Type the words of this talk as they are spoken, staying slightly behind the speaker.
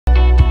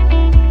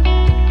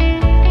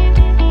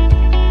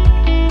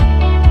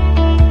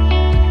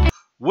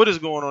What is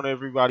going on,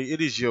 everybody? It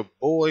is your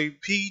boy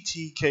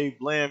PTK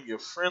Blam, your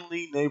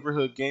friendly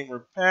neighborhood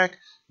gamer, back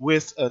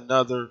with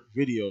another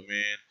video,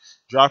 man.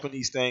 Dropping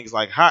these things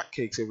like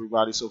hotcakes,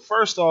 everybody. So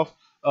first off,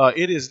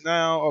 it is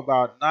now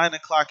about 9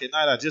 o'clock at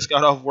night. I just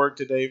got off work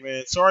today,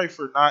 man. Sorry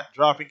for not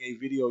dropping a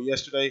video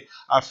yesterday.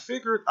 I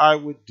figured I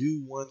would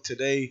do one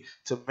today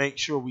to make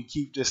sure we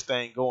keep this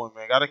thing going,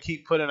 man. Got to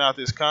keep putting out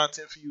this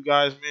content for you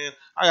guys, man.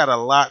 I got a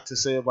lot to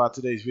say about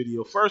today's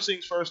video. First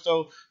things first,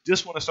 though,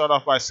 just want to start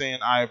off by saying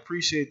I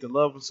appreciate the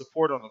love and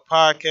support on the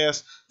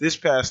podcast. This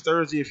past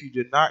Thursday, if you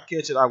did not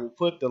catch it, I will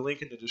put the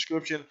link in the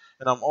description,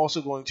 and I'm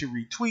also going to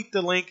retweet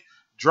the link,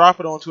 drop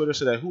it on Twitter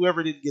so that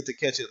whoever didn't get to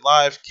catch it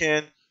live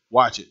can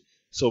watch it.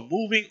 So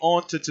moving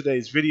on to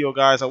today's video,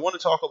 guys, I want to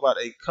talk about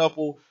a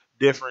couple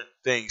different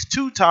things.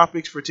 Two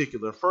topics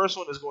particular. First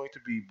one is going to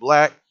be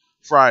Black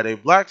Friday.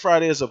 Black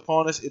Friday is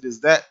upon us. It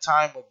is that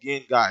time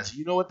again, guys.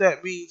 You know what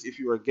that means if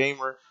you're a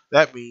gamer?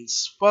 That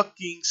means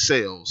fucking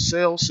sales.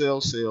 Sales,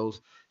 sales,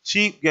 sales.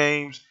 Cheap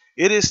games.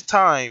 It is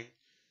time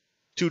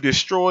to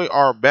destroy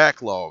our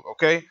backlog,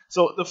 okay?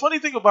 So the funny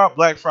thing about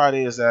Black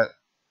Friday is that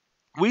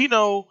we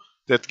know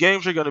that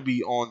games are going to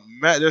be on.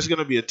 There's going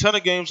to be a ton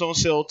of games on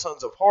sale,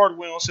 tons of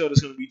hardware on sale. There's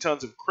going to be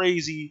tons of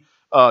crazy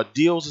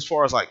deals as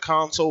far as like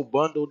console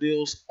bundle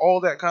deals,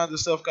 all that kinds of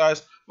stuff,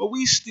 guys. But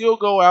we still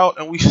go out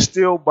and we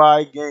still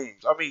buy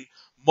games. I mean,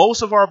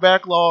 most of our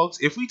backlogs,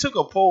 if we took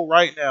a poll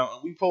right now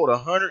and we polled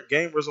 100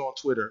 gamers on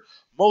Twitter,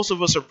 most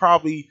of us are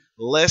probably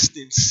less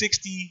than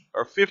 60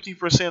 or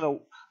 50%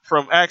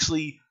 from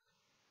actually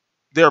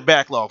their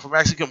backlog, from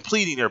actually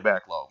completing their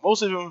backlog.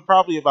 Most of them are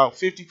probably about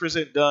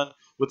 50% done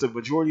with the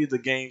majority of the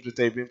games that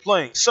they've been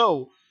playing.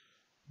 So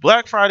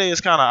Black Friday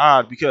is kind of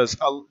odd because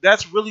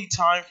that's really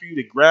time for you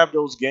to grab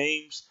those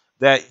games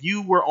that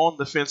you were on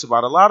the fence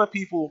about. A lot of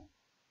people,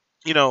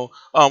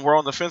 were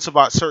on the fence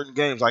about certain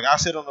games. Like I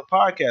said on the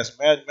podcast,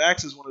 Mad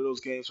Max is one of those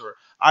games where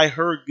I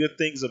heard good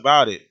things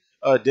about it.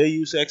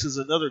 Deus Ex is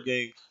another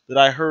game that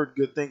I heard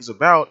good things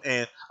about,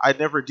 and I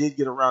never did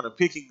get around to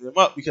picking them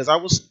up because I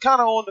was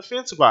kind of on the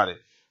fence about it.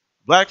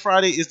 Black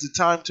Friday is the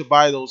time to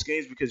buy those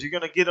games because you're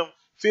going to get them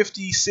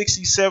 50,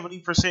 60,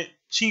 70%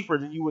 cheaper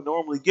than you would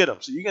normally get them.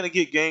 So you're going to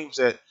get games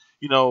that,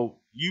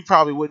 you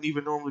probably wouldn't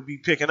even normally be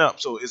picking up.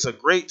 So it's a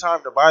great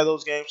time to buy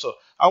those games. So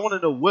I want to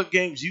know what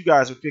games you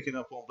guys are picking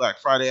up on Black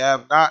Friday. I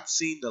have not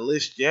seen the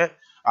list yet.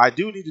 I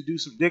do need to do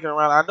some digging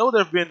around. I know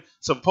there have been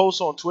some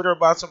posts on Twitter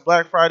about some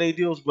Black Friday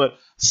deals, but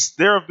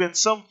there have been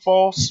some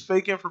false,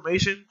 fake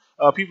information.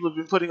 People have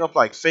been putting up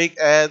like fake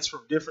ads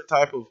from different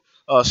type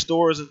of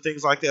stores and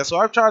things like that. So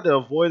I've tried to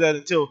avoid that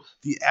until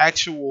the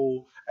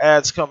actual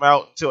ads come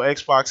out, until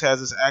Xbox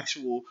has its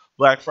actual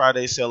Black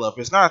Friday sale up.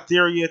 It's not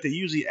there yet. They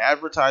usually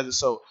advertise it.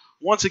 So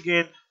once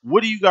again,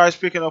 what are you guys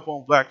picking up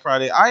on Black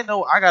Friday? I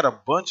know I got a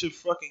bunch of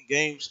fucking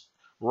games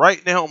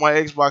right now on my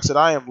Xbox that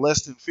I am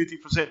less than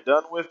 50%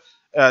 done with.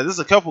 There's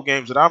a couple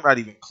games that I'm not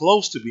even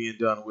close to being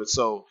done with.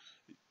 So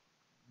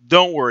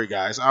don't worry,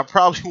 guys. I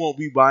probably won't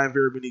be buying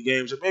very many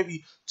games, or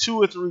maybe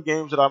 2 or 3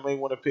 games that I may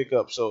want to pick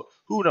up. So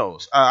who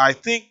knows? I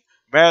think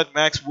Mad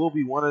Max will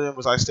be one of them,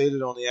 as I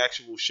stated on the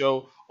actual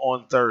show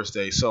on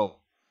Thursday. So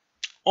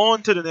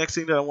on to the next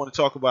thing that I want to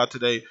talk about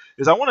today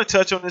is I want to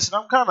touch on this, and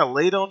I'm kind of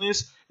late on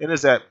this, and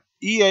is that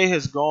EA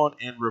has gone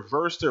and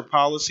reversed their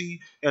policy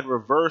and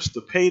reversed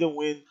the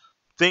pay-to-win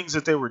things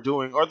that they were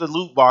doing, or the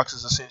loot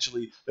boxes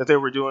essentially that they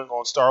were doing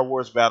on Star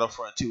Wars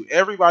Battlefront 2.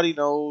 Everybody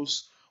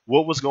knows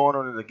what was going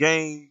on in the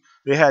game.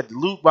 They had the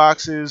loot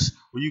boxes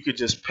where you could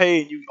just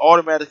pay and you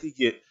automatically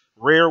get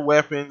rare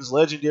weapons,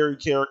 legendary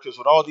characters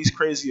with all these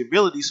crazy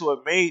abilities. So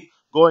it made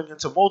going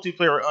into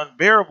multiplayer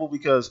unbearable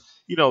because,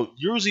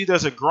 usually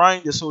there's a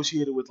grind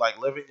associated with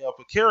like leveling up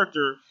a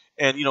character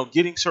and,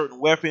 getting certain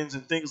weapons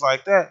and things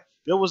like that.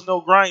 There was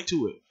no grind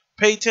to it.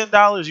 Pay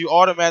 $10, you're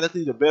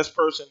automatically the best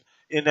person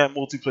in that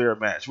multiplayer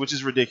match, which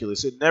is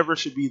ridiculous. It never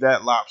should be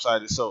that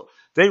lopsided. So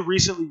they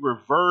recently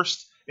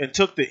reversed and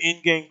took the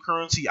in-game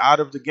currency out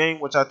of the game,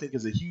 which I think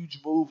is a huge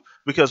move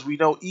because we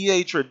know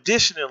EA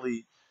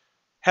traditionally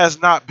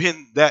has not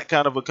been that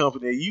kind of a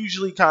company. They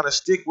usually kind of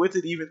stick with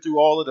it even through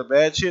all of the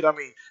bad shit. I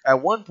mean,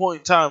 at one point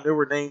in time, they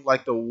were named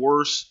like the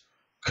worst,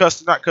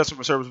 not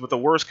customer service, but the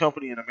worst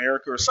company in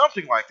America or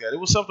something like that. It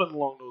was something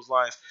along those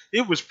lines.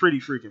 It was pretty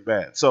freaking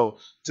bad. So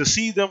to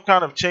see them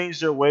kind of change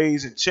their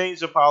ways and change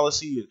the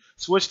policy and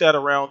switch that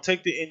around,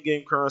 take the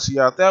in-game currency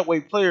out, that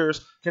way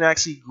players can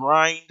actually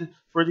grind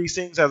for these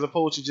things as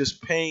opposed to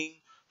just paying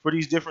for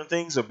these different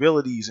things,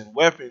 abilities and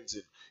weapons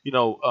and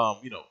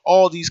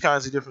all these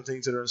kinds of different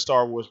things that are in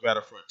Star Wars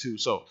Battlefront 2.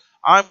 So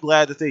I'm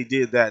glad that they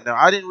did that. Now,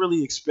 I didn't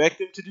really expect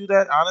them to do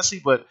that,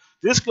 honestly, but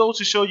this goes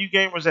to show you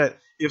gamers that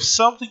if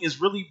something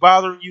is really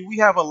bothering you, we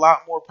have a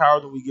lot more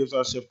power than we give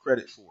ourselves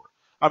credit for.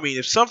 I mean,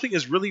 if something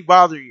is really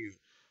bothering you,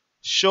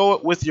 show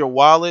it with your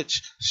wallet,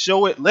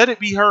 show it, let it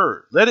be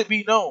heard, let it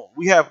be known.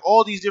 We have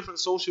all these different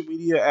social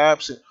media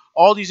apps and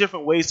all these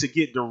different ways to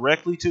get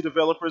directly to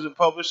developers and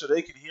publishers so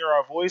they can hear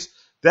our voice.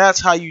 That's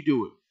how you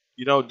do it.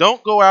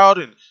 Don't go out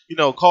and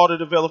call the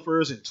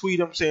developers and tweet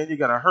them saying you're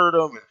gonna hurt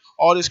them and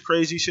all this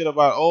crazy shit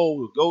about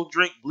go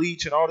drink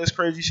bleach and all this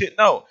crazy shit.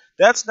 No,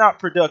 that's not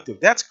productive.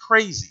 That's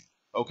crazy.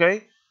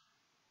 Okay,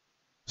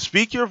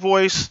 speak your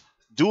voice,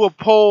 do a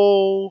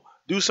poll,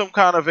 do some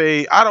kind of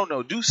I don't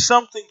know, do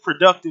something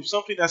productive,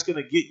 something that's going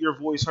to get your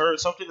voice heard,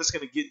 something that's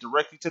going to get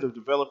directly to the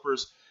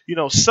developers,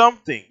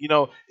 something.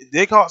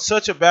 They caught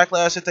such a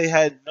backlash that they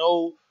had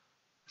no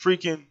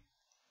freaking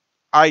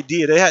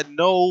idea. They had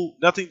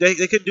nothing. They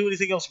couldn't do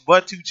anything else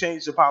but to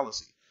change the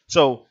policy.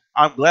 So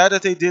I'm glad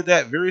that they did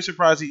that. Very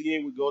surprised that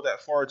EA would go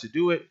that far to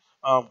do it.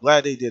 I'm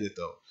glad they did it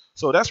though.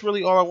 So that's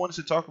really all I wanted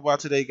to talk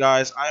about today,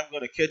 guys. I'm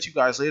going to catch you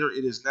guys later.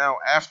 It is now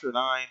after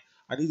 9.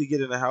 I need to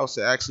get in the house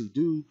to actually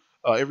do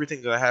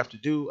everything that I have to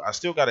do. I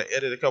still got to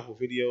edit a couple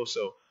videos,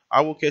 so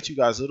I will catch you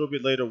guys a little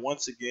bit later.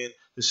 Once again,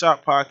 the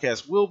Shop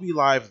Podcast will be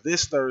live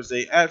this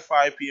Thursday at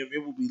 5 p.m.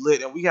 It will be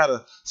lit, and we got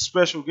a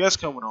special guest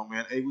coming on,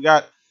 man. Hey, we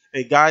got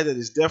a guy that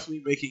is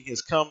definitely making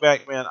his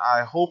comeback, man.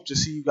 I hope to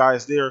see you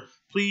guys there.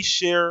 Please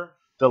share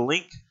the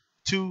link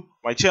to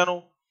my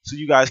channel so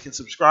you guys can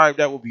subscribe.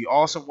 That would be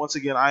awesome. Once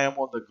again, I am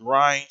on the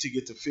grind to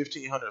get to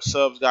 1,500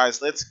 subs,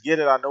 guys. Let's get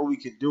it. I know we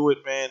can do it,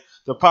 man.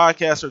 The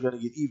podcasts are going to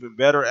get even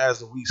better as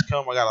the weeks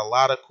come. I got a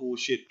lot of cool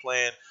shit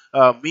planned.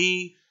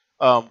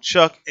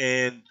 Chuck,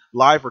 and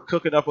Live are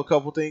cooking up a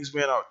couple things,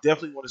 man. I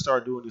definitely want to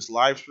start doing this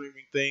live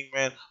streaming thing,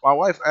 man. My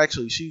wife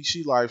actually,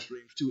 she live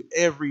streams too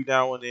every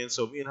now and then,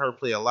 so me and her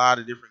play a lot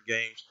of different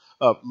games,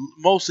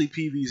 mostly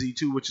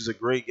PvZ2, which is a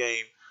great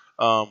game.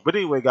 But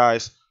anyway,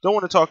 guys, don't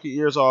want to talk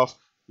your ears off.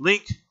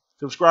 Link,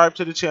 subscribe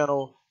to the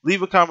channel,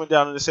 leave a comment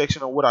down in the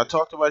section on what I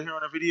talked about here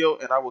on the video,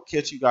 and I will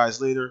catch you guys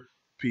later.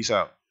 Peace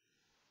out.